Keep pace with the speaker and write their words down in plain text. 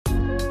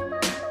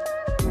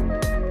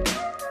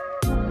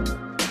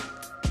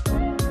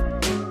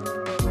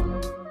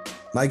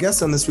My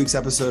guest on this week's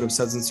episode of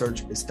Suds and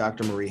Search is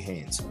Dr. Marie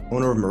Haynes,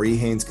 owner of Marie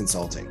Haynes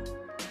Consulting.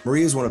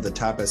 Marie is one of the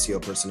top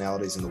SEO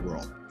personalities in the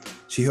world.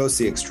 She hosts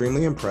the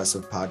extremely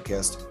impressive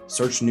podcast,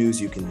 Search News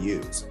You Can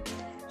Use.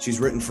 She's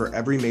written for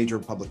every major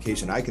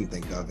publication I can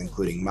think of,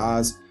 including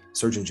Moz,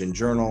 Search Engine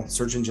Journal,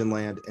 Search Engine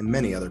Land, and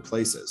many other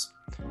places.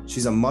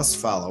 She's a must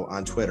follow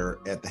on Twitter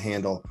at the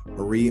handle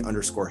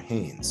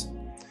Marie_Haynes.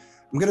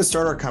 I'm going to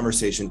start our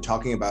conversation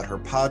talking about her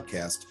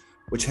podcast,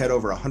 which had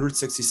over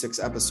 166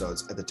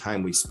 episodes at the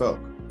time we spoke.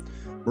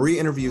 Marie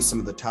interviews some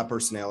of the top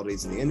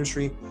personalities in the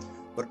industry,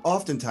 but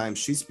oftentimes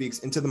she speaks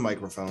into the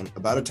microphone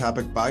about a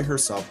topic by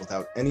herself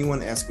without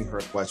anyone asking her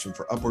a question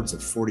for upwards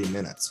of 40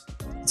 minutes.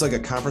 It's like a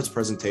conference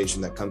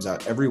presentation that comes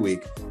out every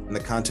week, and the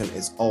content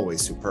is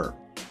always superb.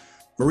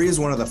 Marie is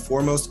one of the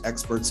foremost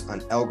experts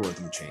on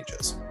algorithm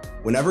changes.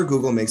 Whenever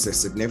Google makes a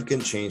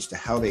significant change to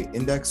how they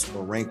index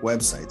or rank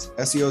websites,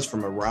 SEOs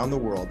from around the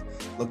world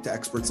look to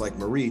experts like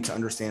Marie to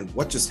understand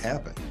what just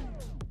happened.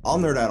 I'll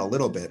nerd out a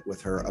little bit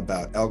with her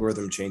about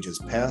algorithm changes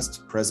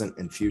past, present,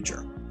 and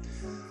future.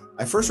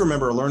 I first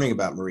remember learning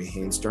about Marie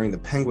Haynes during the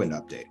Penguin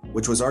update,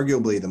 which was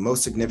arguably the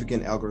most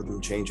significant algorithm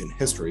change in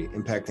history,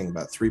 impacting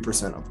about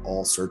 3% of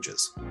all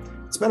searches.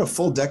 It's been a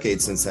full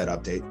decade since that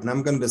update, and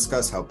I'm going to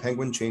discuss how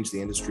Penguin changed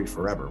the industry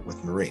forever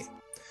with Marie.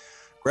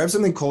 Grab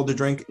something cold to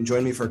drink and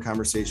join me for a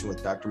conversation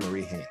with Dr.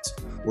 Marie Haynes.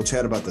 We'll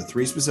chat about the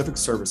 3 specific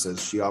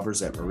services she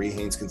offers at Marie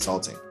Haynes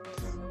Consulting.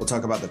 We'll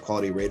talk about the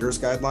Quality Raters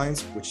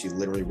Guidelines, which she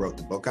literally wrote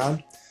the book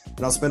on,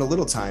 and I'll spend a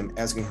little time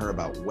asking her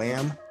about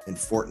Wham and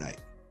Fortnite.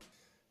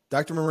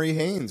 Dr. Marie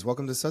Haynes,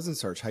 welcome to Suds and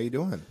Search. How you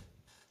doing?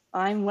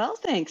 I'm well,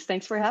 thanks.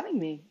 Thanks for having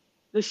me.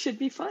 This should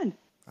be fun.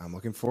 I'm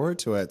looking forward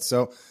to it.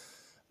 So,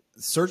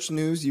 Search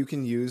News You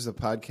Can Use, the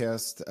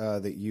podcast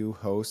that you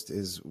host,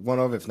 is one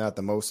of, if not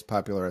the most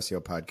popular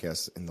SEO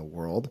podcasts in the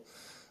world.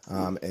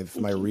 If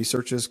my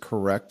research is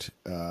correct,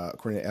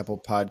 according to Apple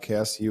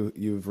Podcasts,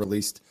 you've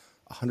released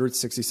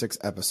 166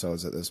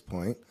 episodes at this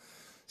point.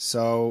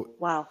 So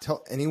wow.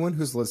 Tell anyone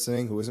who's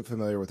listening who isn't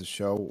familiar with the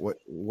show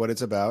what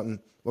it's about and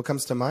what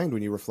comes to mind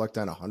when you reflect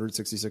on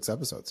 166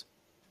 episodes.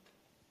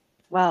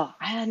 Wow,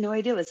 I had no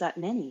idea it was that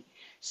many.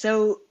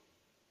 So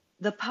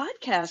the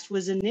podcast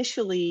was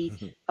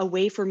initially a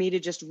way for me to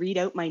just read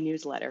out my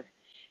newsletter.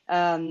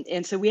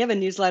 And so we have a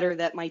newsletter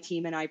that my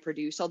team and I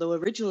produce, although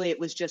originally it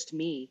was just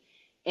me.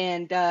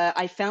 And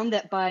I found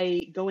that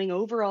by going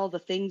over all the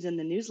things in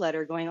the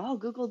newsletter, going, oh,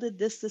 Google did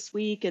this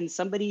week, and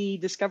somebody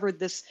discovered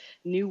this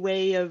new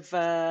way of,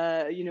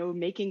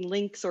 making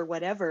links or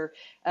whatever,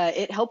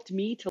 it helped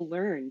me to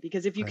learn.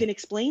 Because if you can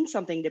explain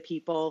something to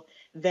people,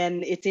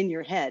 then it's in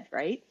your head,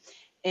 right?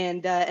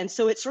 And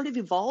so it sort of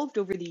evolved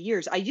over the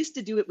years. I used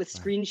to do it with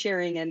screen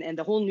sharing and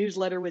the whole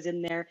newsletter was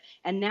in there.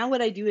 And now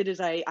what I do is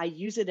I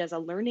use it as a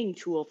learning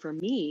tool for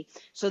me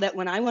so that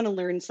when I want to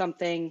learn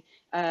something,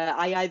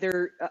 I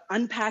either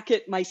unpack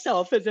it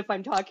myself as if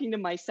I'm talking to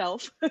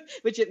myself,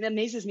 which it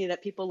amazes me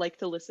that people like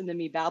to listen to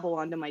me babble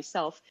on to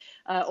myself.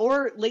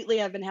 Or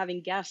lately I've been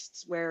having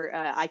guests where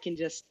I can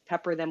just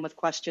pepper them with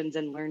questions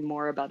and learn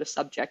more about a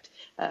subject,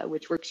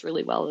 which works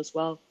really well as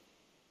well.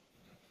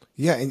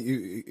 Yeah,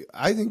 and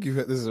I think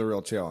this is a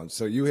real challenge.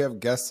 So you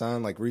have guests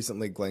on, like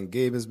recently Glenn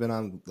Gabe has been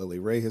on, Lily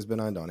Ray has been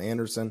on, Dawn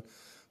Anderson,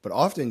 but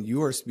often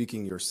you are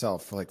speaking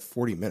yourself for like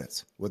 40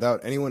 minutes without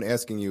anyone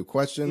asking you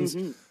questions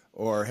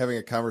or having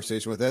a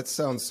conversation with. That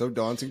sounds so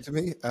daunting to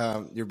me.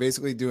 You're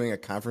basically doing a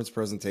conference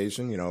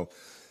presentation,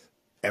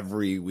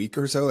 every week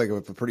or so, like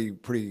a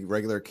pretty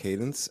regular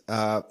cadence.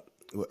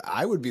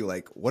 I would be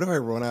like, what if I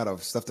run out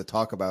of stuff to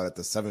talk about at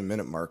the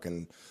 7-minute mark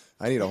and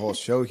I need a whole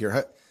show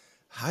here?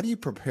 How do you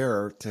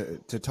prepare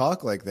to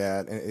talk like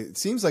that? And it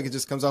seems like it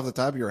just comes off the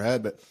top of your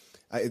head, but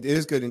it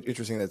is good and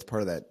interesting that it's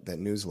part of that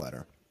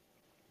newsletter.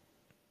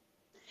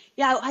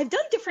 Yeah, I've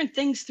done different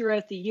things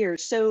throughout the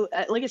years. So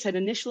like I said,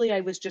 initially I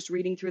was just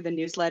reading through the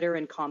newsletter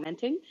and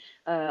commenting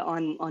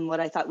on what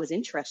I thought was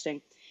interesting.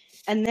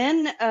 And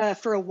then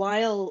for a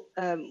while,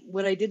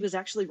 what I did was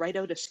actually write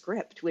out a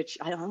script, which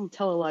I don't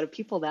tell a lot of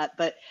people that,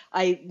 but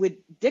I would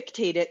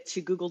dictate it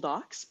to Google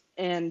Docs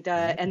and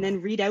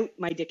then read out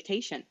my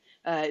dictation.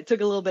 It took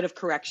a little bit of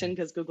correction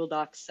because Google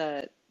Docs,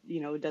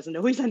 doesn't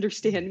always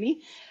understand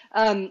me.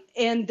 And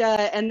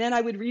then I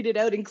would read it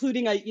out,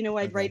 including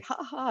I'd write "ha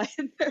ha"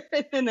 in there,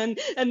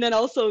 and then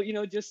also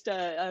just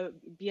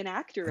be an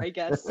actor, I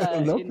guess,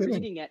 in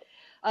reading it.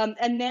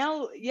 And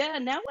now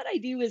what I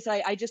do is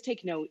I just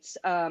take notes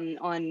on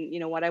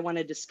what I want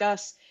to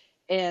discuss.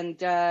 And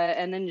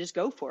then just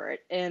go for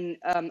it. And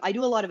I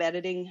do a lot of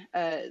editing.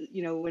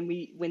 When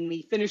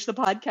we finish the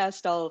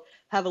podcast, I'll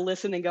have a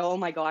listen and go, oh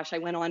my gosh, I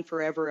went on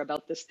forever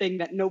about this thing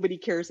that nobody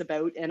cares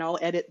about, and I'll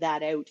edit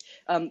that out.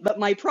 But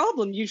my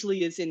problem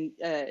usually is in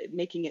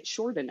making it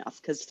short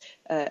enough because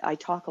I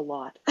talk a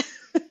lot.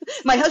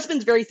 My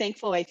husband's very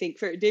thankful, I think.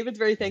 David's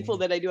very thankful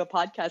that I do a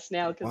podcast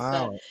now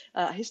because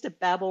I used to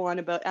babble on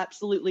about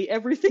absolutely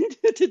everything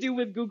to do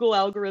with Google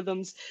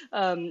algorithms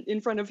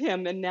in front of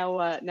him, and now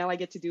I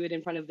get to do it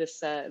in front of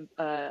this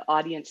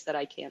audience that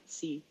I can't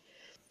see.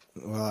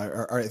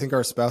 Well, I think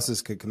our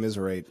spouses could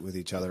commiserate with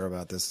each other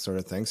about this sort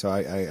of thing. So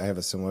I have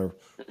a similar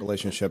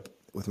relationship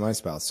with my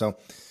spouse. So,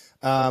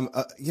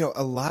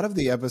 a lot of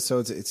the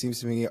episodes, it seems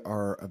to me,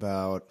 are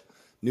about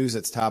news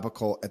that's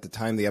topical at the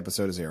time the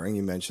episode is airing.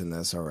 You mentioned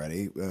this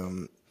already.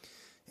 And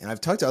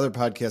I've talked to other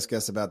podcast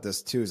guests about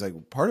this too. It's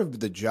like part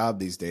of the job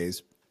these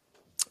days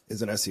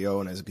as an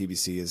SEO and as a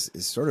PPC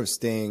is sort of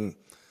staying,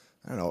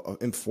 I don't know,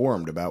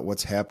 informed about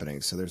what's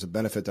happening. So there's a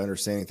benefit to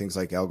understanding things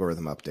like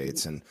algorithm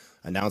updates and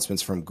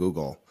announcements from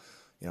Google.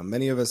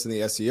 Many of us in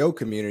the SEO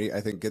community,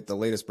 I think, get the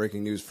latest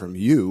breaking news from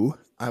you.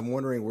 I'm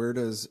wondering, where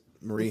does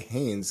Marie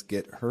Haynes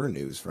get her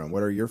news from?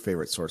 What are your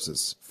favorite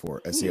sources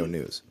for SEO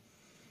news?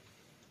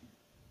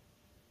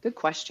 Good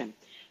question.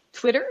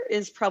 Twitter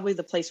is probably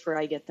the place where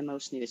I get the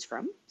most news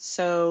from.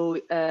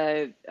 So,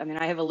 I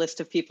have a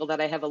list of people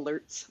that I have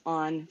alerts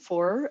on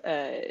for.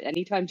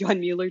 Anytime John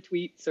Mueller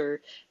tweets,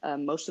 or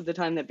most of the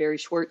time that Barry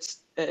Schwartz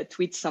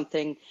tweets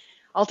something,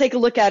 I'll take a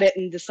look at it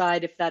and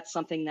decide if that's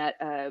something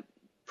that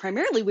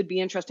primarily would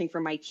be interesting for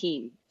my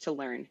team to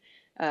learn.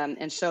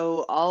 And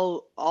so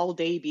I'll all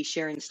day be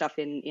sharing stuff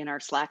in our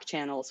Slack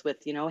channels with,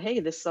 hey,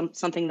 this is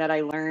something that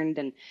I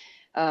learned.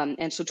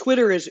 And so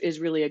Twitter is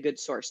really a good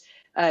source.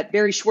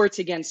 Barry Schwartz,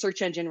 again,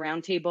 Search Engine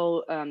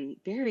Roundtable.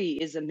 Barry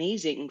is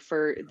amazing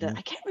for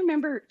I can't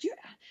remember,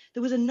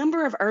 there was a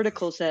number of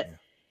articles that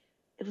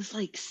it was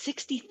like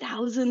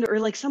 60,000 or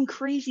like some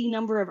crazy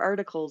number of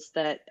articles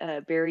that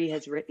Barry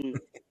has written.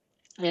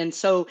 And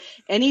so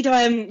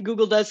anytime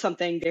Google does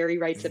something, Barry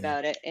writes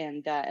about it.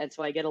 And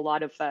so I get a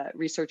lot of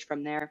research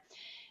from there.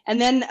 And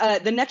then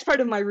the next part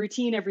of my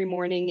routine every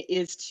morning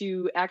is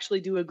to actually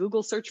do a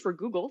Google search for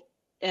Google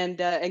and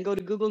go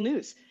to Google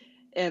News.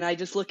 And I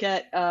just look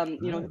at,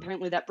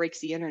 apparently that breaks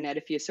the internet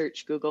if you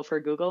search Google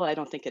for Google. I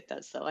don't think it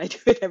does, though. I do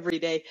it every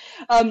day.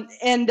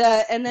 And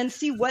then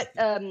see what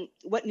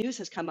news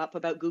has come up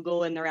about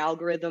Google and their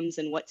algorithms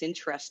and what's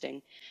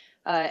interesting.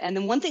 And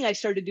then one thing I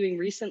started doing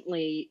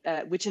recently,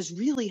 which has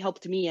really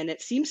helped me, and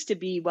it seems to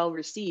be well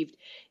received,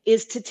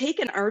 is to take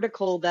an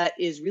article that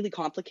is really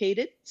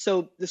complicated.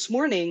 So this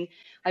morning,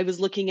 I was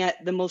looking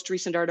at the most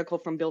recent article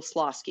from Bill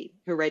Slawski,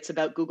 who writes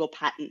about Google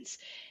patents,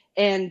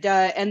 and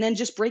then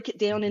just break it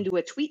down into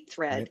a tweet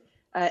thread.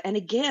 Right. And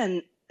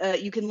again,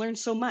 you can learn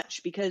so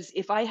much, because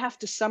if I have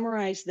to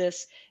summarize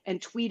this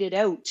and tweet it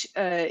out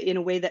in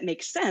a way that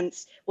makes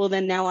sense, well,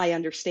 then now I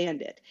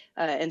understand it.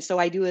 And so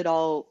I do it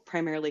all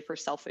primarily for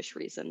selfish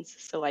reasons,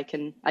 so I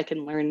can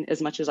learn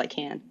as much as I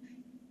can.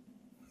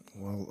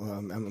 Well,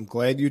 I'm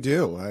glad you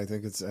do. I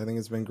think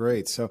it's been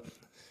great. So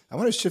I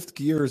want to shift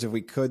gears, if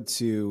we could,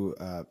 to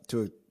a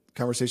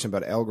conversation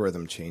about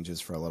algorithm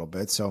changes for a little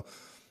bit. So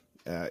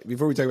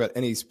before we talk about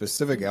any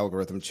specific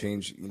algorithm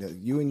change,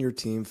 you and your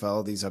team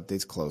follow these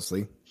updates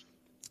closely.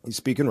 You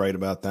speak and write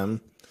about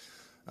them.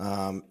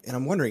 And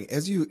I'm wondering,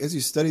 as you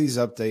study these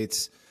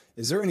updates,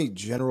 is there any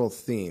general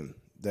theme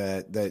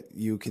that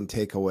you can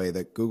take away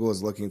that Google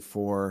is looking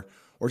for,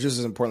 or just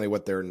as importantly,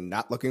 what they're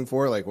not looking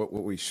for, like what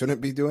we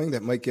shouldn't be doing,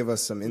 that might give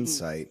us some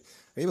insight?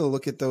 Are you able to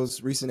look at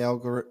those recent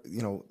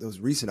those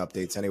recent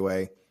updates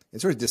anyway,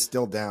 and sort of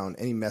distill down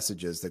any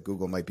messages that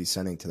Google might be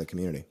sending to the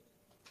community?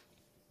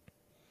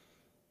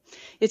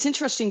 It's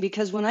interesting,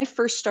 because when I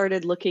first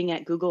started looking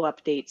at Google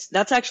updates,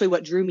 that's actually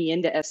what drew me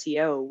into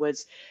SEO.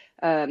 Was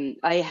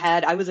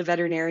I was a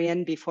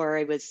veterinarian before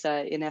I was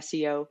in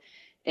SEO,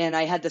 and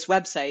I had this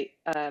website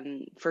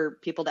for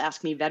people to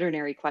ask me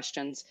veterinary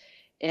questions.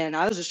 And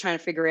I was just trying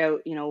to figure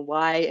out,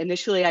 why.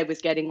 Initially, I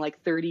was getting like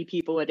 30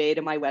 people a day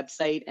to my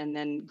website, and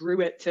then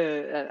grew it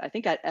to, I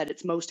think at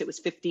its most, it was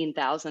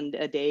 15,000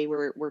 a day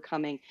were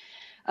coming.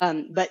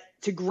 But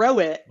to grow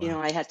it,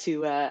 wow, I had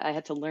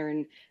to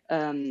learn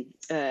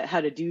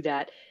how to do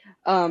that.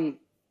 And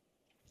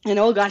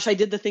oh gosh, I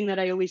did the thing that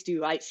I always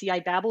do. I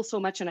babble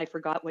so much, and I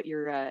forgot what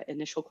your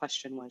initial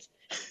question was.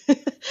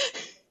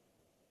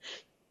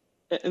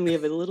 And we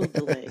have a little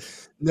delay.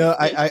 No,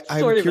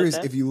 I'm curious,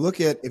 if you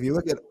look at.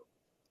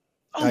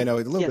 I know,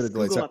 a little bit of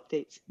delay. Google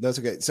updates. That's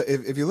okay. So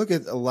if you look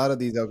at a lot of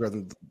these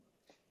algorithms,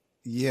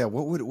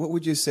 what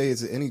would you say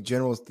is any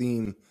general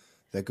theme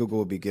that Google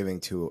would be giving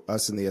to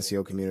us in the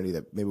SEO community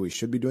that maybe we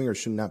should be doing or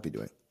should not be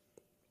doing?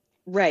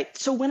 Right.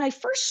 So when I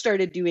first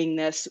started doing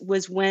this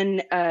was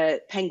when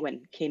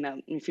Penguin came out.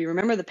 And if you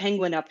remember, the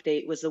Penguin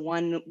update was the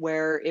one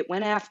where it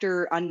went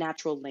after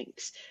unnatural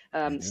links,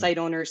 site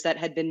owners that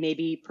had been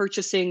maybe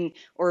purchasing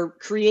or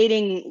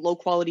creating low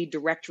quality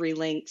directory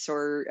links,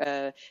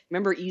 or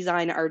remember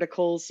eZine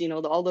articles,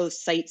 all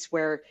those sites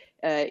where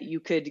you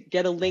could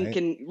get a link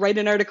and write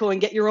an article and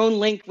get your own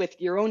link with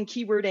your own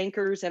keyword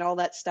anchors and all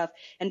that stuff.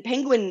 And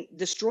Penguin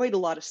destroyed a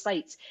lot of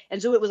sites.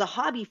 And so it was a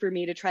hobby for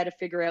me to try to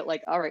figure out,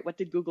 like, all right, what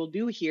did Google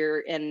do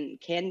here,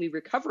 and can we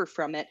recover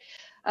from it?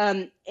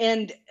 And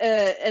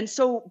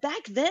so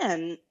back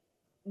then,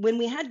 when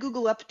we had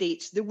Google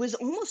updates, there was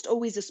almost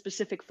always a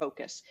specific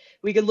focus.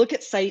 We could look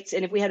at sites,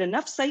 and if we had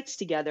enough sites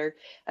together,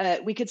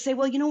 we could say,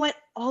 well, you know what?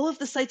 all of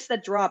the sites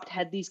that dropped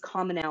had these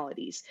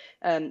commonalities.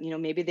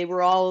 Maybe they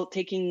were all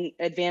taking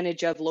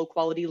advantage of low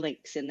quality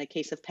links in the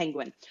case of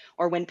Penguin.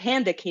 Or when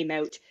Panda came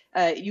out,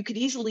 you could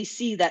easily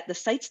see that the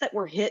sites that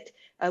were hit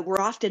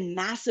were often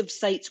massive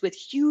sites with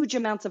huge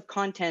amounts of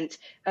content,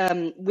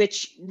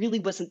 which really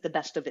wasn't the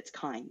best of its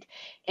kind.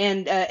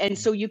 And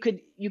so you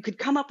could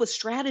come up with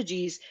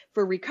strategies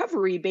for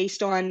recovery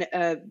based on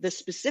the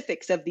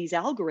specifics of these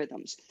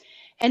algorithms.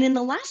 And in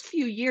the last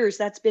few years,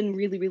 that's been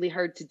really, really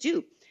hard to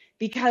do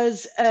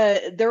because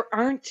there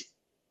aren't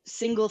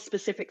single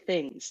specific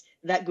things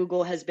that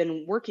Google has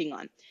been working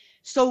on.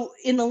 So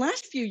in the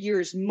last few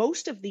years,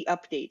 most of the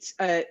updates,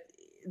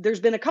 there's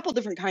been a couple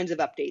different kinds of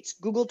updates.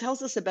 Google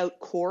tells us about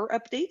core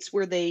updates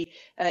where they,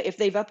 if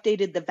they've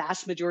updated the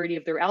vast majority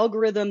of their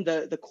algorithm,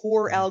 the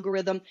core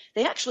algorithm,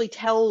 they actually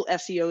tell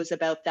SEOs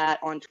about that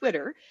on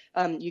Twitter.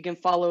 You can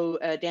follow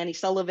Danny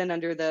Sullivan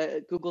under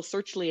the Google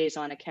Search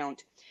Liaison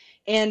account.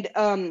 And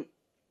when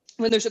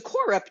there's a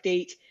core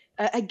update,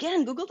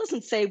 again, Google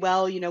doesn't say,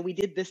 well, we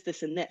did this,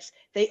 this, and this.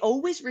 They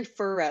always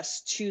refer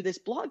us to this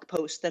blog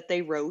post that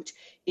they wrote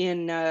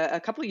in a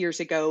couple of years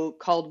ago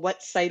called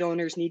What Site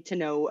Owners Need to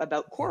Know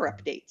About Core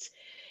Updates.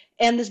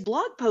 And this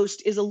blog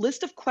post is a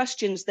list of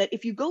questions that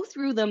if you go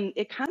through them,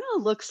 it kind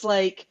of looks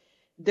like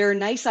they're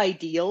nice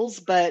ideals,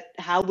 but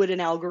how would an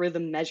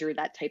algorithm measure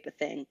that type of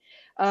thing?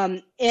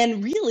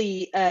 And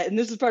really, and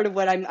this is part of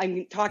what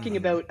I'm talking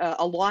about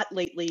a lot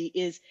lately,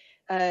 is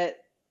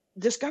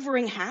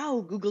discovering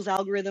how Google's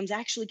algorithms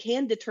actually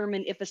can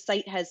determine if a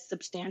site has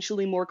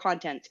substantially more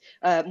content,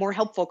 more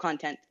helpful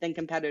content than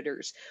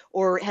competitors,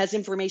 or has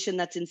information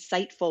that's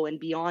insightful and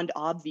beyond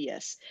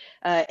obvious.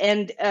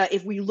 And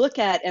if we look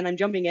at, and I'm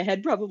jumping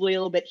ahead probably a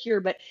little bit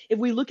here, but if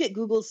we look at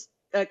Google's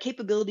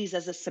capabilities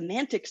as a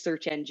semantic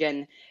search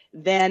engine,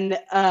 then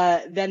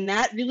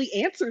that really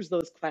answers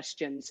those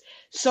questions.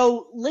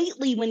 So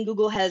lately, when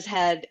Google has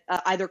had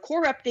either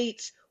core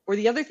updates, or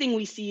the other thing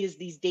we see is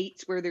these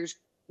dates where there's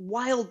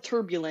wild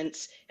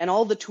turbulence, and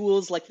all the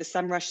tools like the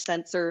SEMrush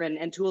sensor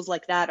and tools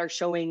like that are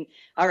showing,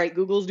 all right,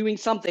 Google's doing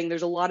something.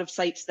 There's a lot of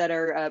sites that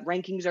are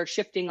rankings are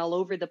shifting all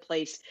over the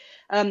place.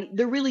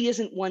 There really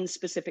isn't one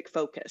specific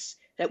focus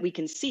that we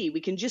can see. We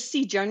can just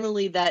see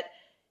generally that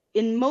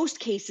in most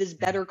cases,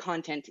 better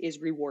content is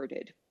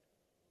rewarded.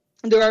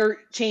 There are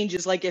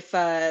changes, like if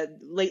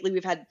lately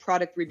we've had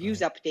product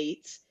reviews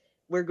updates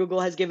where Google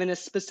has given us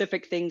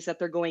specific things that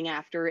they're going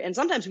after. And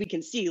sometimes we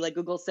can see, like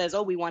Google says,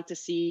 oh, we want to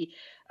see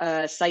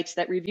sites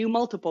that review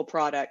multiple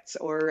products,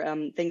 or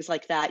things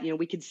like that.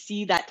 We could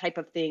see that type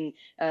of thing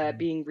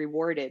being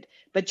rewarded.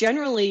 But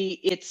generally,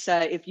 it's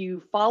if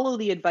you follow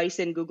the advice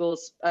in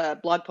Google's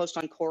blog post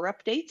on core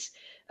updates,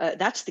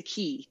 that's the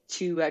key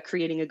to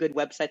creating a good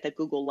website that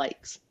Google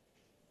likes.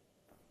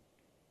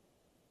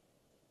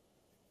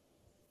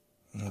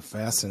 Oh,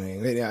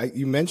 fascinating.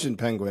 You mentioned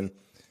Penguin.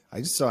 I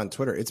just saw on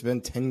Twitter, it's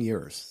been 10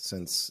 years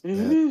since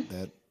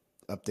that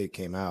update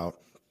came out.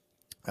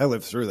 I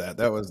lived through that.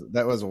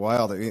 That was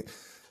wild. I mean,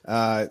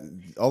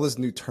 all this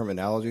new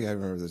terminology. I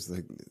remember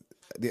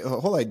the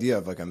whole idea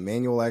of like a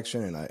manual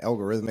action and an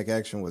algorithmic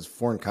action was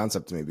foreign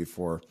concept to me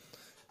before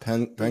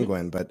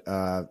Penguin. But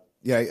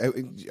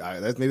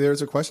maybe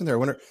there's a question there. I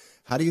wonder,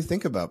 how do you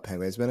think about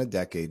Penguin? It's been a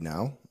decade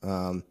now.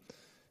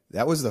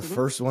 That was the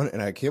first one,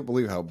 and I can't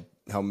believe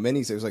how many,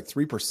 it was like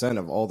 3%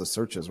 of all the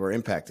searches were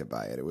impacted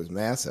by it. It was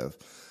massive,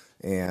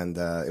 and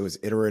it was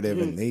iterative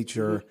in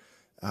nature.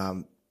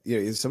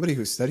 As somebody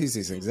who studies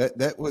these things,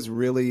 that was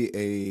really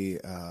a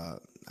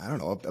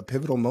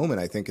pivotal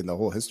moment, I think, in the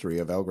whole history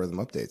of algorithm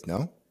updates.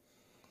 No?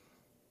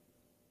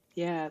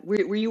 Yeah.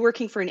 Were you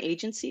working for an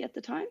agency at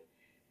the time?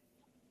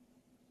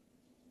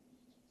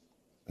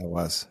 I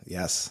was.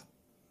 Yes.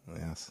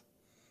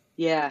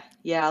 Yeah.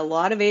 A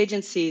lot of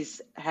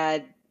agencies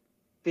had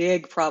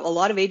big problem. A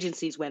lot of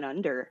agencies went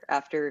under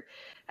after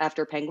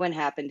Penguin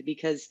happened,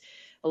 because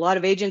a lot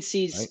of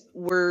agencies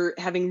were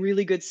having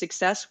really good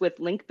success with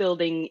link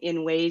building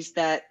in ways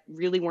that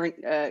really weren't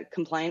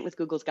compliant with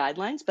Google's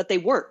guidelines, but they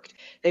worked.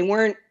 They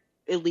weren't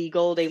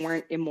illegal. They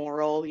weren't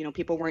immoral.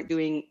 People weren't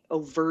doing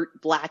overt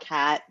black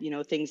hat,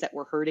 things that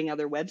were hurting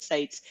other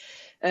websites,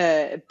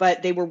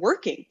 but they were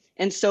working.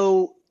 And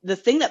so the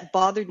thing that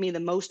bothered me the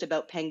most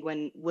about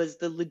Penguin was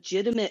the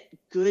legitimate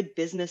good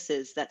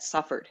businesses that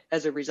suffered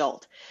as a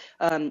result.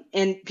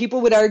 And people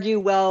would argue,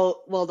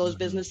 well, those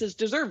businesses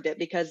deserved it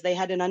because they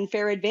had an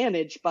unfair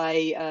advantage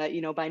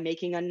by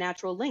making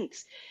unnatural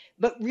links.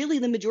 But really,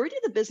 the majority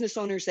of the business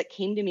owners that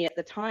came to me at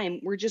the time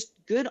were just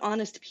good,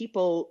 honest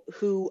people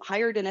who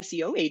hired an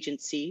SEO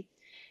agency.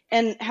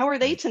 And how are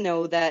they to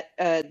know that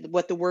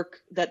what the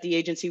work that the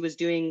agency was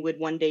doing would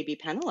one day be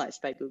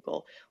penalized by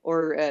Google,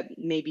 or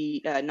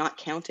maybe not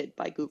counted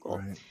by Google?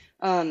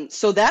 Right.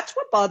 So that's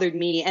what bothered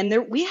me. And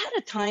we had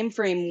a time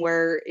frame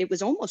where it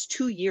was almost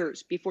 2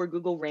 years before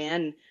Google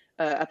ran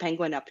a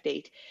Penguin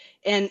update.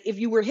 And if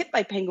you were hit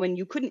by Penguin,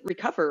 you couldn't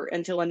recover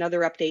until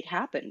another update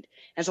happened.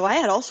 And so I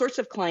had all sorts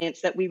of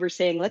clients that we were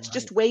saying, let's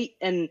just wait.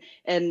 And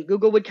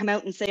Google would come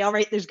out and say, all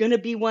right, there's going to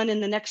be one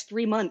in the next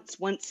 3 months.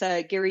 Once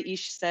Gary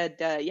Ish said,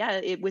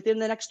 within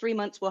the next 3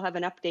 months, we'll have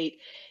an update.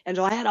 And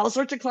so I had all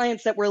sorts of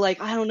clients that were like,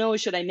 I don't know,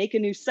 should I make a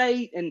new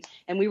site? And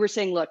we were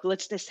saying, look,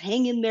 let's just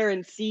hang in there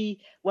and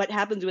see what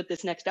happens with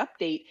this next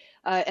update.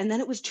 And then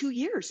it was 2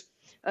 years.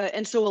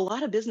 And so a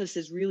lot of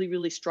businesses really,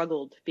 really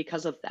struggled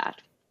because of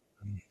that.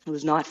 It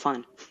was not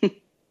fun.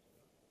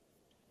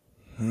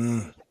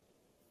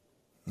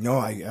 No,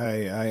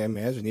 I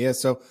imagine. Yeah.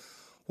 So,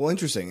 well,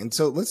 interesting. And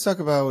so let's talk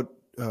about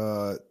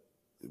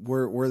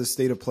where the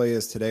state of play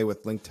is today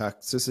with link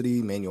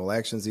toxicity, manual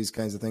actions, these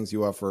kinds of things.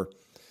 You offer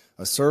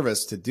a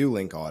service to do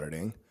link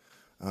auditing.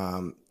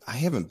 I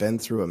haven't been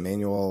through a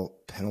manual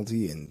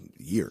penalty in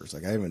years.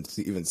 Like I haven't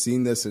even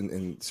seen this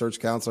in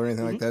Search Console or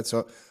anything like that.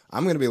 So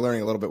I'm going to be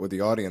learning a little bit with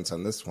the audience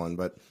on this one.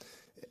 But,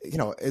 you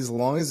know, as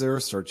long as there are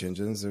search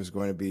engines, there's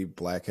going to be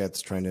black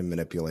hats trying to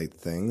manipulate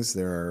things.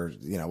 There are,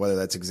 you know, whether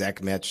that's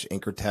exact match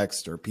anchor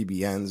text or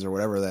PBNs or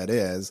whatever that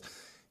is,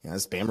 you know,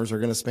 spammers are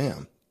going to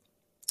spam.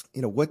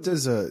 You know, what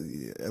does a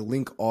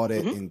link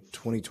audit in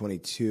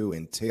 2022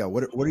 entail?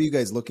 What are you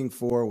guys looking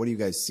for? What are you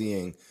guys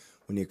seeing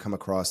when you come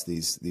across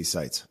these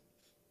sites?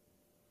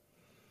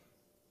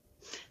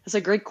 That's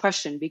a great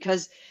question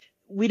because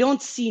we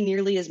don't see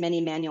nearly as many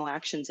manual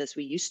actions as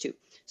we used to.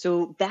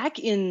 So back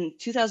in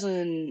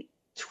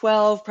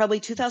 2012, probably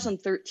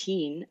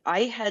 2013,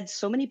 I had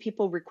so many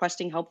people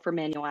requesting help for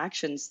manual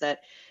actions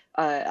that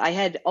I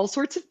had all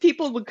sorts of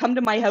people would come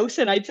to my house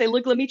and I'd say,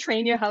 look, let me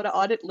train you how to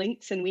audit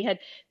links. And we had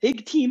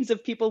big teams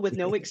of people with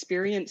no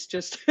experience,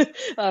 just,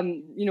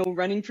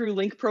 running through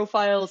link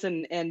profiles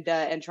and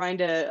trying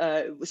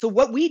to, so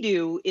what we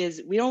do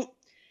is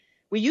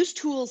we use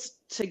tools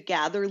to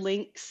gather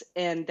links,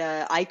 and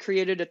I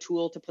created a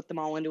tool to put them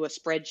all into a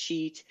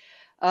spreadsheet.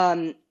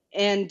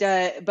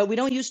 But we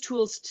don't use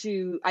tools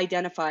to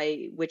identify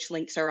which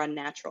links are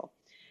unnatural.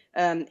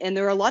 And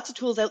there are lots of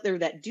tools out there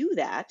that do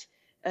that.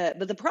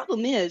 But the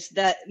problem is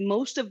that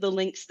most of the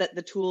links that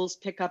the tools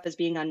pick up as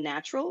being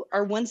unnatural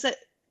are ones that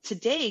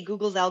today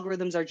Google's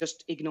algorithms are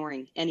just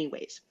ignoring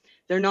anyways.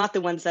 They're not the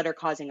ones that are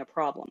causing a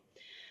problem.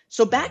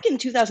 So back in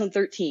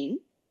 2013,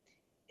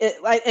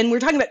 and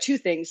we're talking about two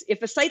things.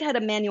 If a site had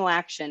a manual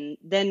action,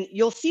 then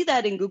you'll see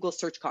that in Google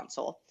Search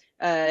Console.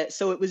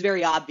 So it was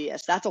very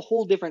obvious. That's a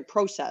whole different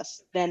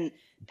process than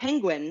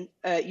Penguin.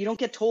 You don't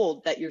get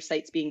told that your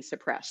site's being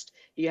suppressed.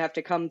 You have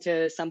to come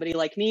to somebody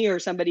like me or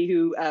somebody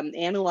who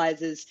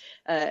analyzes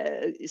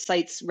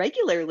sites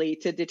regularly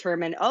to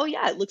determine, oh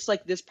yeah, it looks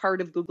like this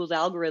part of Google's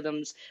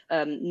algorithms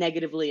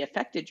negatively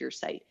affected your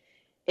site.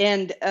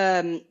 And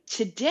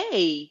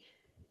today,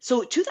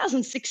 so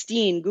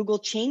 2016, Google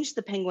changed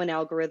the Penguin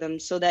algorithm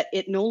so that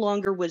it no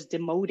longer was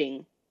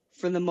demoting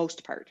for the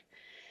most part.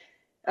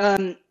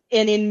 And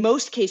in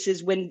most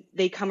cases, when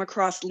they come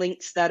across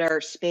links that are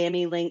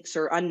spammy links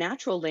or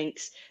unnatural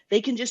links,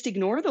 they can just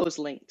ignore those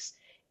links.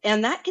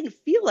 And that can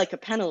feel like a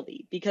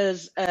penalty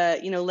because,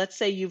 let's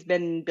say you've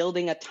been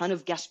building a ton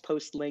of guest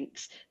post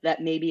links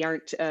that maybe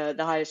aren't the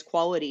highest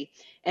quality.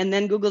 And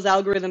then Google's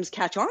algorithms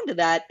catch on to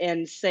that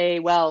and say,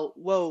 well,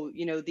 whoa,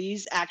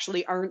 these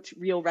actually aren't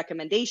real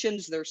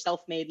recommendations. They're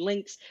self-made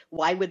links.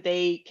 Why would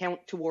they count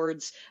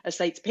towards a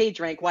site's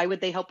page rank? Why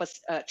would they help us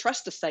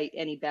trust a site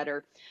any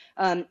better?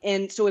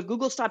 And so if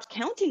Google stops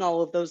counting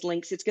all of those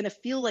links, it's going to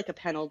feel like a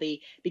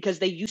penalty because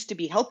they used to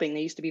be helping.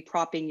 They used to be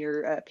propping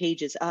your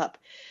pages up.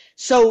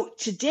 So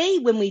today,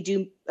 when we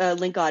do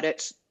link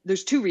audits,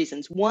 there's two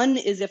reasons. One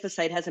is if a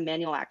site has a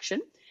manual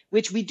action,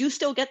 which we do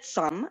still get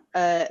some,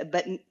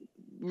 but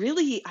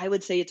really, I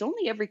would say it's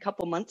only every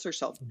couple months or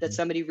so that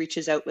somebody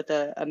reaches out with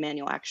a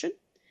manual action,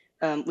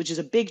 which is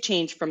a big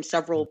change from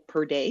several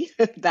per day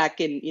back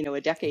in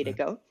a decade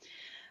ago.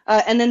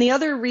 And then the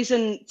other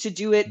reason to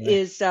do it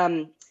is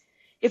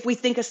if we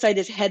think a site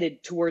is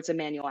headed towards a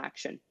manual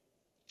action.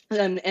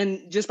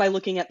 And just by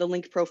looking at the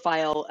link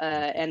profile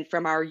and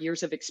from our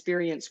years of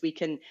experience, we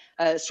can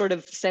sort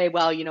of say,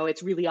 well,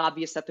 it's really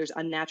obvious that there's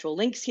unnatural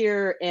links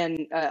here.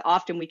 And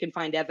often we can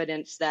find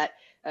evidence that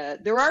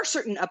there are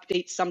certain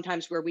updates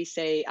sometimes where we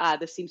say,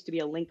 this seems to be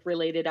a link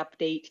related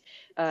update,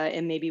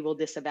 and maybe we'll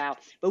disavow.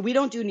 But we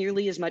don't do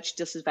nearly as much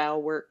disavow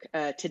work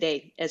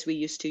today as we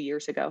used 2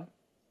 years ago,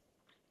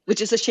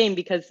 which is a shame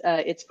because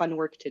it's fun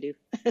work to do.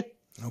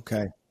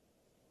 Okay.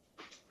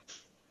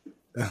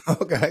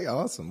 Okay,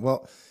 awesome.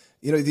 Well,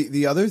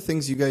 the other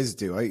things you guys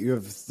do, you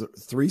have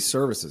three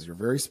services. You're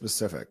very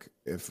specific.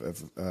 If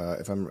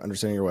I'm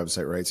understanding your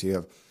website right, so you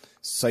have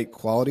site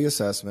quality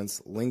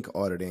assessments, link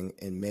auditing,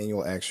 and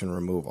manual action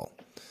removal.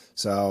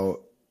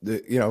 So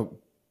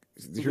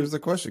here's the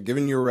question: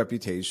 given your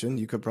reputation,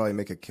 you could probably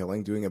make a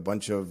killing doing a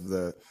bunch of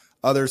the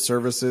other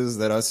services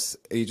that us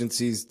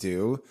agencies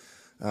do.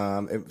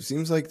 It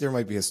seems like there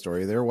might be a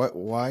story there.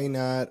 Why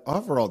not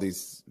offer all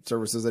these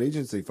services that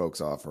agency folks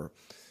offer?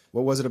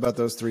 What was it about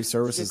those three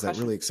services that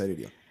really excited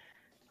you?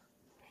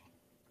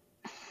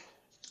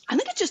 I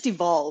think it just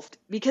evolved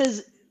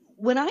because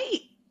when I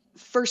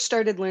first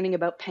started learning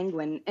about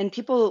Penguin, and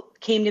people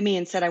came to me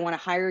and said, "I want to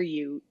hire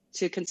you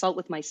to consult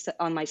with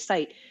on my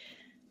site,"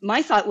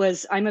 my thought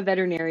was, I'm a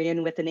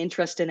veterinarian with an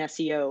interest in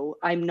SEO.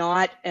 I'm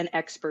not an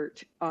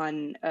expert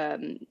on,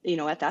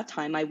 at that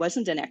time, I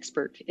wasn't an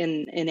expert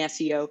in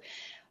SEO.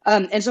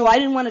 And so I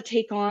didn't want to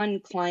take on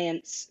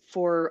clients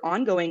for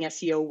ongoing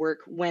SEO work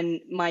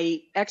when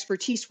my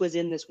expertise was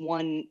in this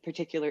one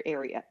particular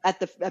area. At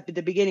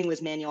the beginning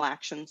was manual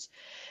actions.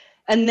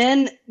 And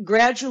then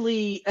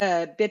gradually,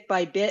 bit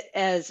by bit,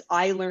 as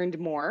I learned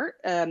more,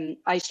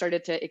 I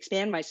started to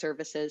expand my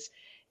services.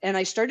 And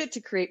I started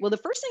to create, well, the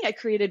first thing I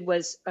created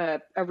was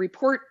a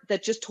report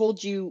that just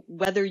told you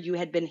whether you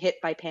had been hit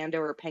by panda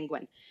or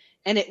penguin.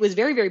 And it was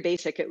very, very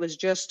basic. It was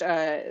just,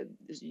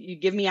 you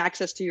give me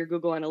access to your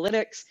Google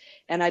Analytics,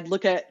 and I'd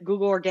look at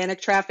Google organic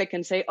traffic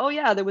and say, oh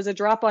yeah, there was a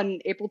drop on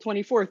April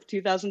 24th,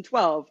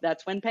 2012.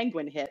 That's when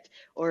penguin hit.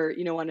 Or,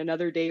 on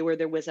another day where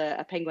there was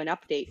a penguin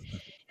update.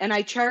 And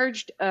I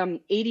charged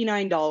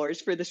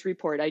 $89 for this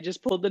report. I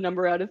just pulled the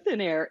number out of thin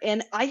air.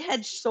 And I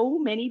had so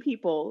many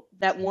people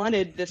that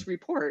wanted this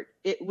report.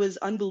 It was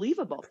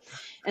unbelievable.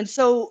 And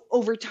so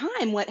over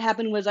time, what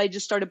happened was I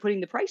just started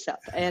putting the price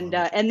up. And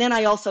then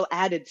I also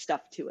added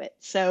stuff to it.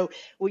 So,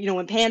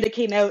 when Panda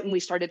came out and we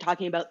started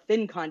talking about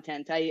thin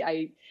content,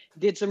 I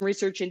did some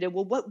research into,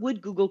 well, what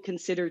would Google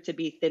consider to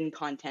be thin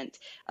content?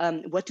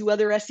 What do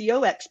other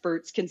SEO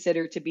experts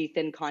consider to be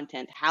thin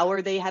content? How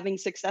are they having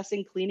success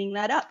in cleaning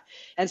that up?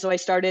 And so I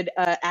started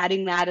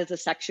adding that as a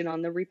section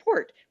on the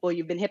report. Well,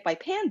 you've been hit by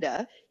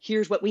panda.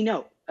 Here's what we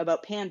know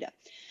about panda.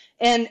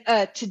 And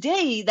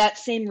today, that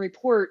same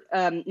report,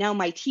 now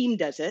my team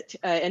does it,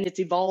 and it's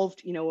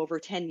evolved, over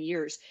 10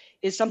 years,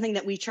 is something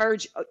that we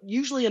charge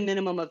usually a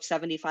minimum of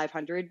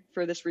 $7,500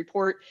 for this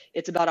report.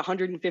 It's about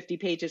 150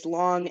 pages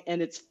long, and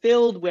it's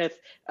filled with,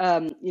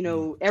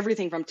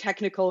 everything from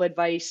technical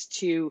advice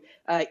to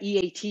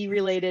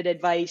EAT-related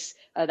advice.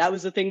 That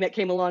was the thing that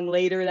came along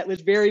later. That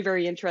was very,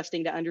 very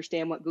interesting to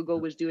understand what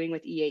Google was doing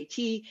with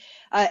EAT.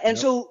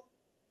 So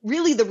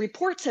really, the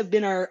reports have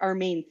been our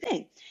main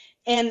thing.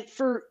 And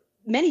for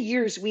many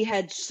years, we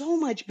had so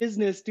much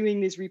business doing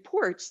these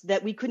reports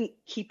that we couldn't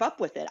keep up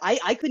with it.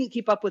 I couldn't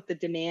keep up with the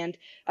demand.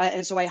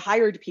 And so I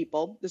hired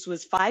people. This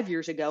was 5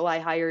 years ago. I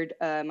hired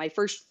my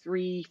first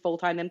 3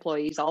 full-time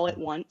employees all at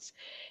once.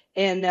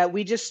 And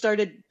we just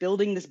started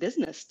building this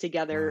business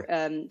together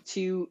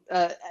to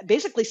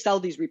basically sell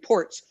these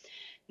reports.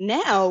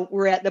 Now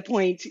we're at the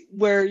point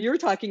where you're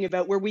talking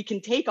about where we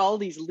can take all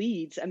these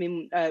leads. I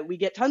mean, we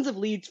get tons of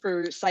leads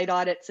for site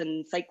audits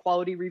and site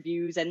quality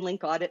reviews and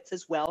link audits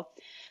as well.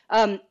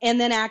 And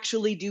then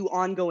actually do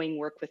ongoing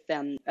work with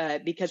them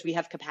because we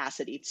have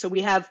capacity. So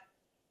we have,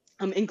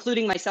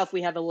 including myself,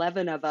 we have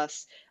 11 of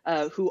us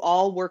who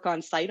all work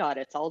on site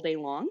audits all day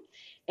long.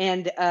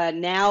 And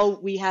now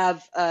we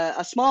have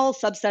a small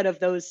subset of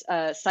those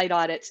site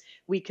audits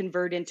we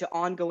convert into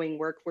ongoing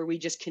work where we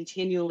just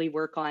continually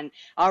work on,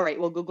 all right,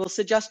 well, Google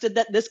suggested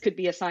that this could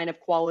be a sign of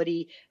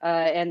quality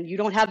and you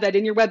don't have that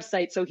in your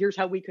website, so here's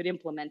how we could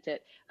implement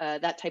it,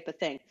 that type of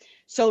thing.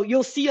 So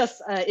you'll see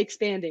us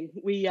expanding.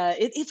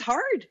 It's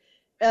hard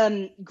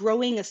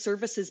growing a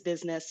services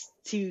business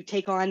to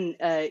take on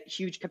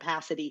huge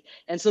capacity.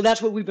 And so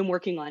that's what we've been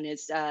working on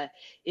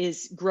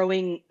is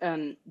growing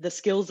the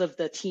skills of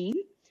the team.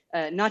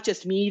 Not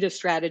just me to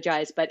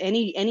strategize, but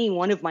any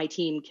one of my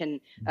team can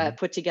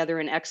put together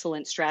an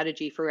excellent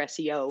strategy for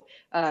SEO,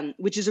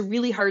 which is a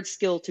really hard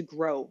skill to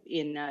grow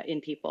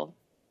in people.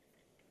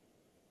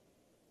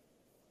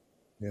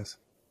 Yes,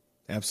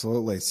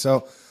 absolutely.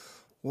 So,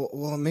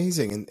 well,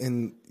 amazing.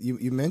 And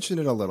you mentioned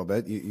it a little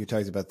bit. You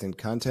talked about thin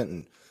content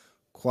and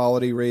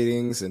quality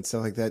ratings and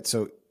stuff like that.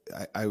 So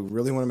I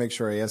really want to make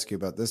sure I ask you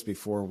about this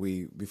before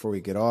we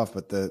get off.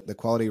 But the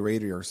quality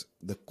raters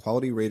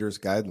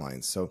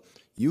guidelines. So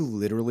you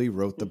literally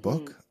wrote the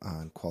book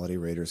on quality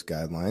raters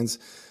guidelines.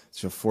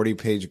 It's a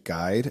 40-page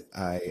guide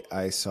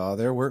I saw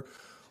there.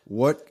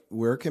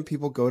 Where can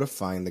people go to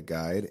find the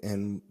guide,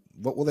 and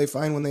what will they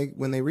find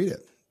when they read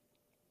it?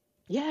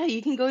 Yeah,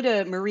 you can go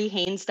to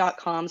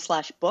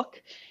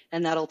mariehaynes.com/book,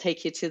 and that'll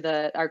take you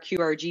to our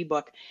QRG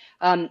book.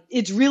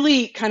 It's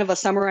really kind of a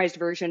summarized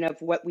version of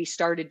what we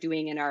started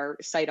doing in our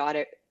site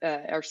audit,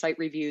 our site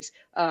reviews.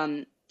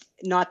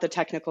 Not the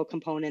technical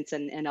components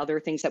and other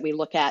things that we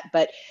look at,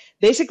 but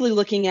basically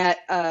looking at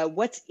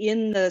what's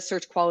in the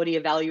search quality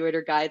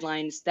evaluator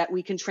guidelines that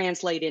we can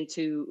translate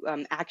into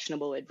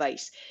actionable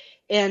advice.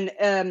 And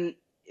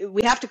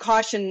we have to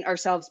caution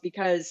ourselves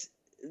because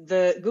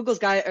Google's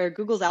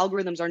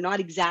algorithms are not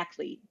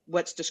exactly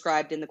what's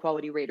described in the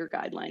quality rater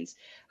guidelines.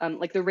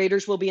 Like the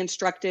raters will be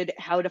instructed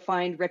how to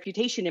find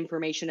reputation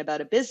information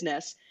about a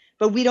business,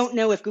 but we don't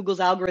know if Google's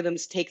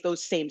algorithms take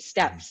those same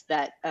steps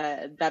that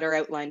are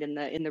outlined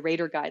in the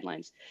rater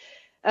guidelines.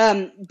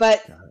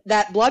 But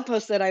that blog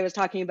post that I was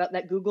talking about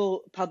that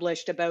Google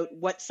published about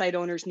what site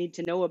owners need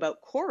to know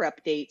about core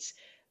updates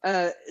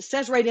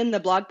says right in the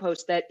blog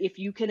post that if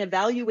you can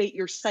evaluate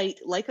your site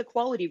like a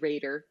quality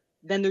rater,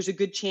 then there's a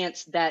good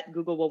chance that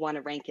Google will want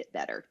to rank it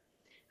better.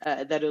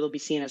 that it'll be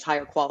seen as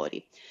higher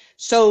quality.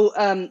 So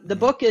the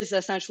book is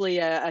essentially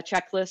a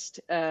checklist.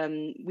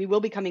 We will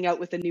be coming out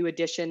with a new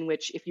edition,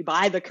 which if you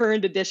buy the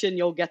current edition,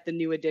 you'll get the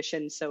new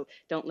edition. So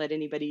don't let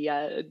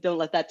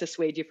that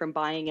dissuade you from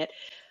buying it.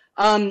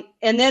 And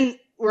then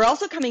we're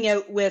also coming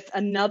out with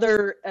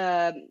another,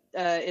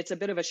 it's a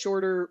bit of a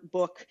shorter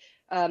book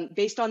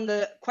based on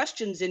the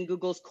questions in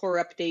Google's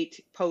core update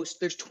post.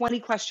 There's 20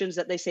 questions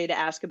that they say to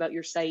ask about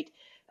your site,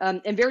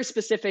 and very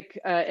specific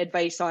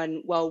advice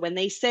on, well, when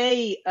they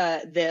say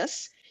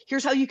this,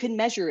 here's how you can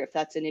measure if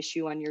that's an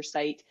issue on your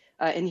site,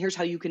 and here's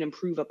how you can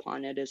improve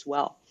upon it as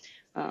well.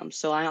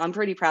 So I'm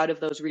pretty proud of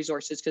those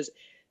resources, because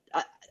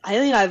I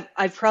think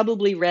I've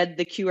probably read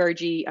the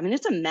QRG. I mean,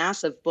 it's a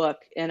massive book,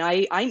 and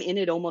I'm in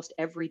it almost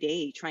every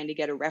day trying to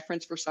get a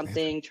reference for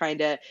something, trying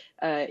to,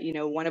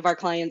 one of our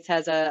clients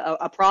has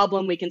a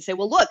problem. We can say,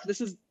 well, look,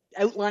 this is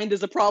outlined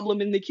as a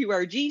problem in the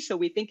QRG, so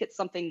we think it's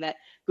something that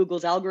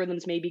Google's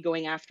algorithms may be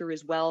going after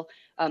as well.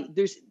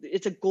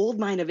 It's a gold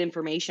mine of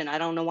information. I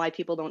don't know why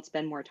people don't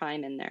spend more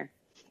time in there.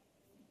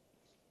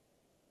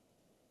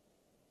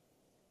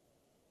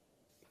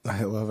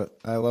 I love it.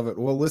 I love it.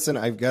 Well, listen,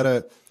 I've got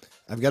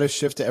to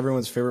shift to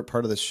everyone's favorite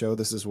part of the show.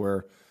 This is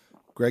where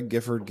Greg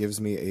Gifford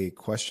gives me a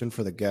question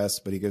for the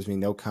guest, but he gives me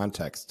no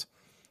context.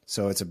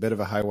 So it's a bit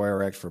of a high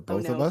wire act for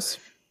both of us.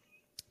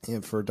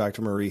 And for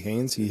Dr. Marie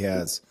Haynes, he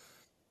has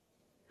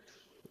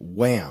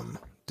Wham.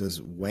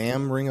 Does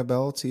Wham ring a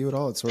bell to you at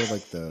all? It's sort of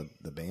like the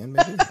band,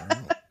 maybe? I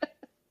don't know.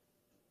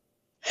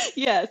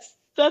 Yes,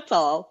 that's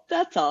all.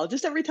 That's all.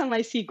 Just every time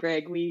I see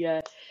Greg, we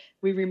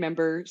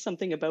remember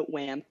something about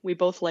Wham. We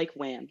both like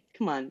Wham.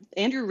 Come on.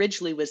 Andrew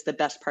Ridgeley was the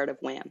best part of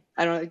Wham.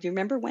 I don't know. Do you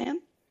remember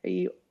Wham?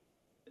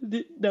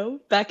 No?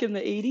 Back in the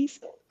 80s?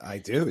 I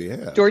do,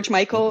 yeah. George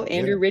Michael,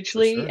 Andrew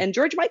Ridgeley. Sure. And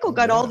George Michael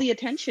got all the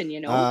attention,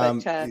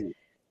 but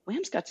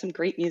Wham's got some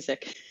great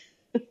music.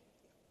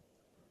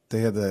 They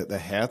had the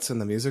hats in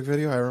the music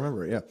video. I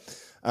remember it,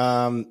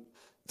 yeah.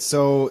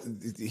 So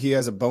he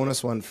has a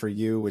bonus one for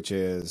you, which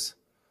is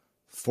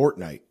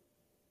Fortnite.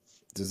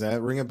 Does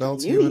that ring a bell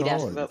to you at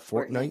all?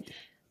 Fortnite?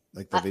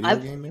 Like the video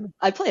game, maybe?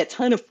 I play a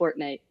ton of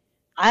Fortnite.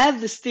 I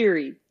have this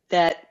theory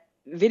that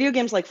video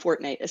games like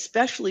Fortnite,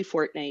 especially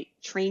Fortnite,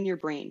 train your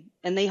brain,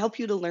 and they help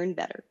you to learn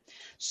better.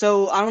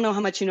 So I don't know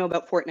how much you know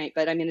about Fortnite,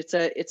 but I mean,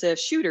 it's a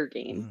shooter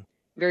game,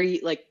 very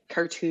like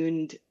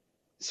cartooned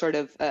sort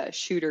of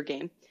shooter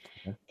game.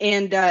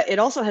 And it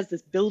also has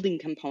this building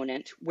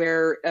component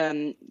where,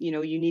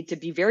 you need to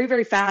be very,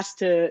 very fast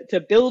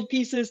to build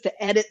pieces,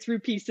 to edit through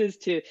pieces,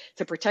 to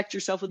protect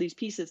yourself with these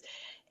pieces.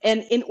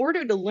 And in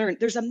order to learn,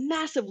 there's a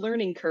massive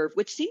learning curve,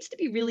 which seems to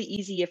be really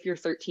easy if you're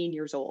 13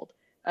 years old,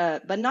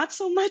 but not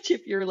so much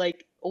if you're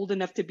like old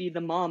enough to be the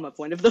mom of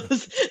one of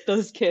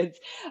those kids.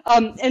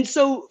 And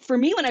so for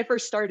me, when I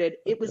first started,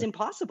 it was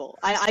impossible.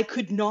 I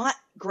could not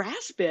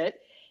grasp it.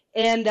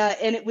 And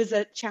it was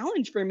a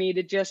challenge for me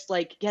to just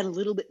like get a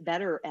little bit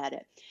better at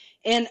it.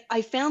 And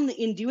I found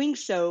that in doing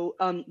so,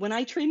 when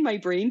I train my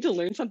brain to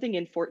learn something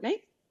in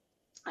Fortnite,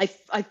 I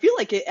feel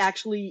like it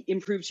actually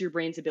improves your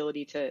brain's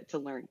ability to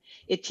learn.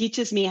 It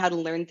teaches me how to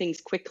learn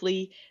things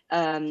quickly,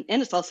 and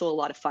it's also a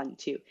lot of fun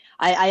too.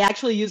 I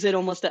actually use it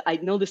almost, I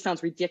know this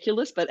sounds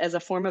ridiculous, but as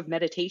a form of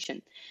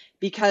meditation,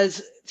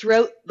 because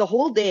throughout the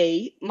whole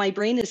day, my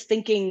brain is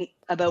thinking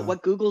about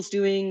what Google's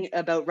doing,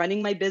 about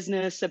running my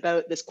business,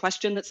 about this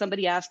question that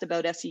somebody asked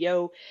about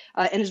SEO,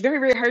 and it's very,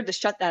 very hard to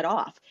shut that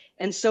off.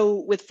 And so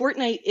with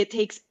Fortnite, it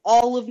takes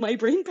all of my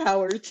brain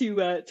power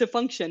to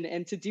function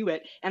and to do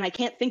it. And I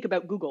can't think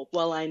about Google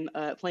while I'm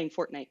playing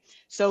Fortnite.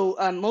 So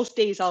most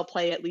days I'll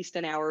play at least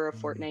an hour of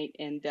Fortnite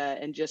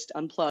and just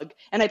unplug.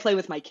 And I play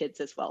with my kids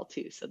as well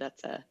too. So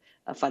that's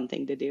a fun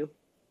thing to do.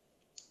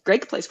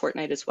 Greg plays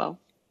Fortnite as well.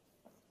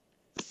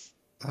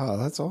 Oh,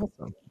 that's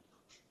awesome.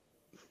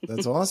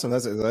 That's awesome.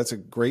 That's a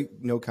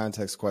great no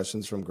context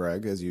questions from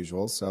Greg as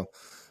usual. So,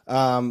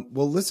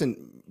 well,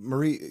 listen,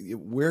 Marie,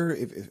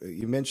 if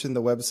you mentioned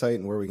the website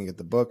and where we can get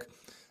the book,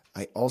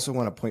 I also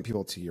want to point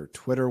people to your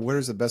Twitter.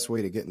 Where's the best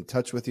way to get in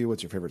touch with you?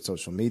 What's your favorite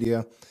social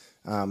media?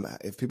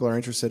 If people are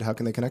interested, how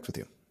can they connect with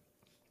you?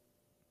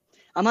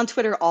 I'm on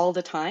Twitter all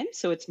the time.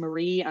 So it's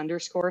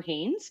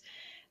Marie_Haynes.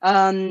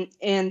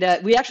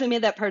 And we actually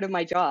made that part of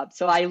my job.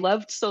 So I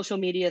loved social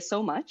media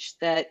so much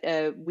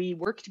that we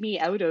worked me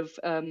out of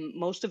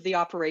most of the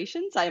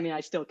operations. I mean,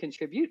 I still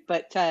contribute,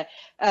 but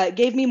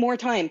gave me more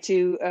time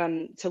to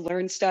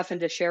learn stuff and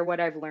to share what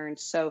I've learned.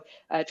 So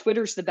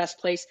Twitter's the best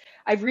place.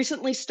 I've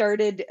recently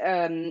started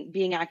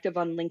being active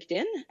on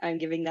LinkedIn. I'm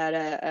giving that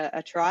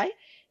a try.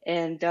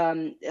 And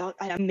I'm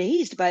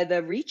amazed by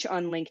the reach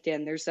on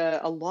LinkedIn. There's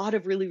a lot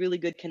of really, really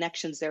good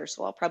connections there.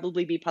 So I'll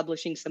probably be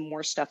publishing some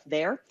more stuff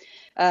there.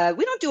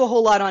 We don't do a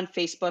whole lot on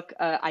Facebook.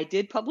 I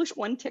did publish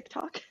one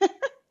TikTok.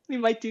 We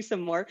might do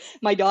some more.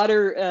 My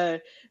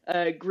daughter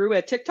grew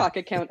a TikTok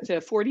account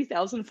to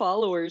 40,000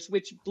 followers,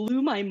 which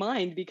blew my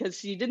mind because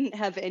she didn't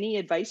have any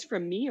advice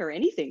from me or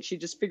anything. She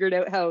just figured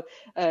out how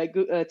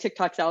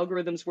TikTok's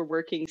algorithms were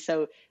working.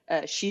 So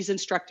she's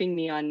instructing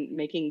me on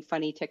making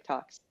funny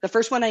TikToks. The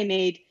first one I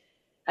made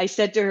I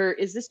said to her,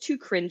 "Is this too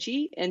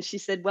cringy?" And she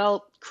said,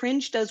 "Well,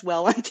 cringe does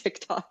well on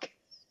TikTok."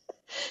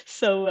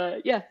 So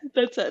yeah,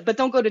 that's but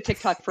don't go to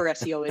TikTok for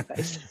SEO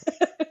advice.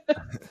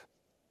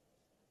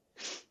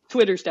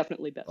 Twitter's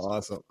definitely best.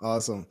 Awesome.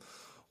 Awesome.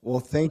 Well,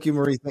 thank you,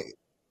 Marie.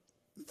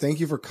 Thank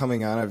you for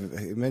coming on. I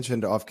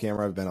mentioned off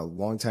camera, I've been a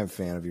longtime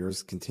fan of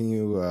yours. I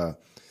continue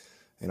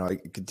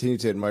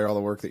to admire all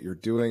the work that you're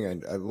doing,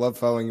 and I love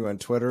following you on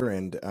Twitter.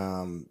 And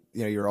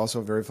you're also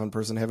a very fun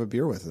person to have a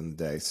beer with in the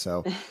day.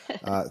 So,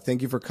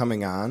 thank you for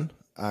coming on.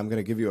 I'm going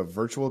to give you a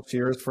virtual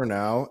cheers for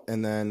now,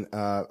 and then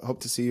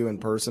hope to see you in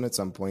person at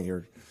some point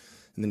here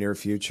in the near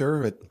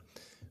future. But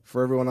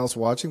for everyone else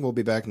watching, we'll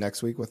be back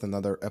next week with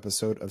another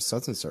episode of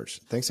Suds and Search.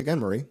 Thanks again,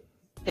 Marie.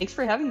 Thanks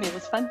for having me. It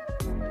was fun.